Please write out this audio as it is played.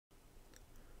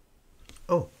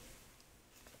Oh,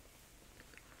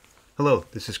 hello,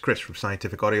 this is Chris from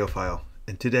Scientific Audiophile,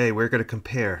 and today we're going to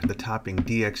compare the Topping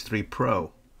DX3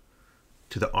 Pro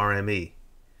to the RME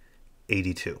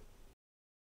ADI-2.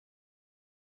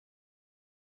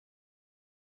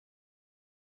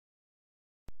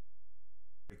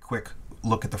 A quick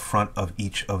look at the front of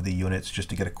each of the units just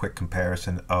to get a quick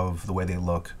comparison of the way they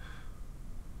look.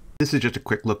 This is just a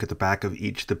quick look at the back of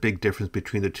each. The big difference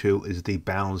between the two is the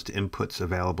balanced inputs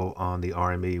available on the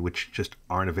RME, which just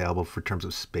aren't available for terms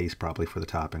of space probably for the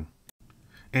Topping.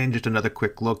 And just another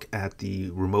quick look at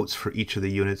the remotes for each of the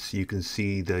units. You can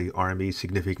see the RME is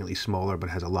significantly smaller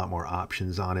but has a lot more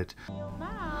options on it.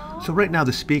 So right now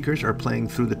the speakers are playing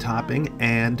through the Topping,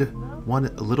 and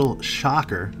one little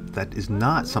shocker that is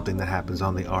not something that happens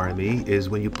on the RME is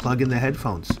when you plug in the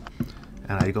headphones.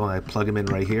 And I plug them in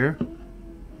right here.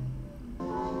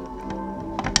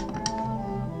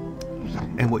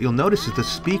 And what you'll notice is the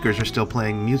speakers are still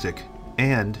playing music,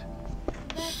 and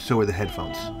so are the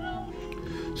headphones.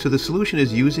 So the solution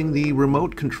is using the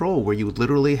remote control, where you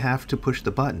literally have to push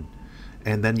the button,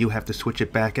 and then you have to switch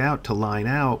it back out to line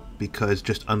out, because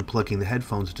just unplugging the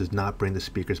headphones does not bring the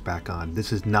speakers back on.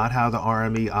 This is not how the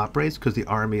RME operates, because the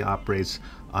RME operates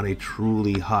on a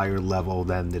truly higher level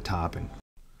than the Topping.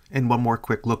 And one more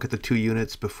quick look at the two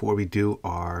units before we do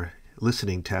our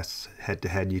listening tests head to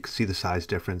head. You can see the size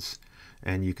difference,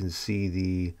 and you can see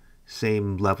the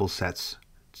same level sets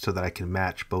so that I can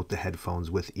match both the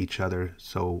headphones with each other.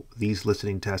 So these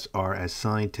listening tests are as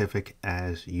scientific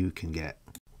as you can get.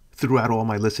 Throughout all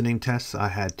my listening tests, I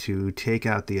had to take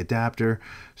out the adapter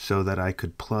so that I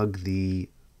could plug the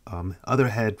other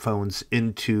headphones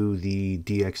into the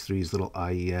DX3's little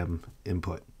IEM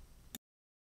input.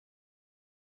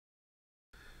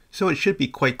 So it should be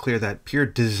quite clear that pure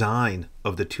design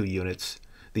of the two units,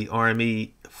 the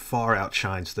RME far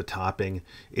outshines the Topping.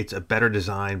 It's a better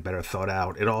design, better thought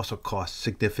out. It also costs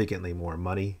significantly more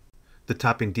money. The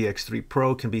Topping DX3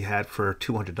 Pro can be had for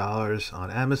 $200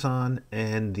 on Amazon,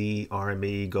 and the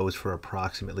RME goes for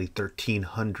approximately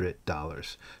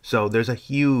 $1,300. So there's a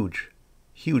huge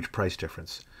price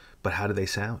difference. But how do they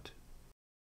sound?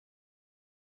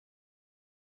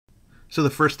 So the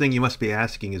first thing you must be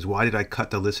asking is, why did I cut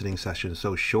the listening session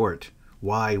so short?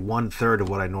 Why 1/3 of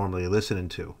what I normally listen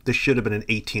to? This should have been an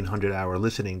 1,800-hour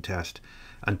listening test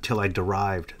until I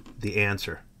derived the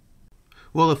answer.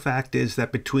 Well, the fact is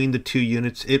that between the two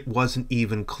units, it wasn't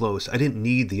even close. I didn't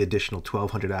need the additional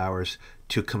 1,200 hours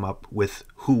to come up with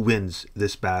who wins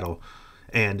this battle.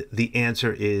 And the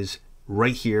answer is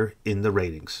right here in the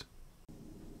ratings.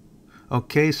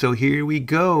 Okay, so here we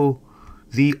go.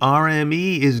 The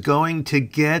RME is going to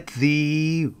get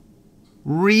the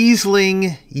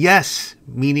Riesling, yes,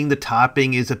 meaning the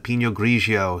Topping is a Pinot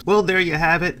Grigio. Well, there you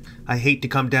have it. I hate to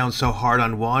come down so hard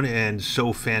on one and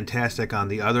so fantastic on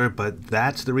the other, but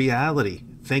that's the reality.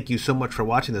 Thank you so much for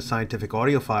watching the Scientific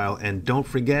Audiophile, and don't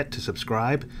forget to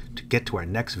subscribe to get to our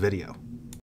next video.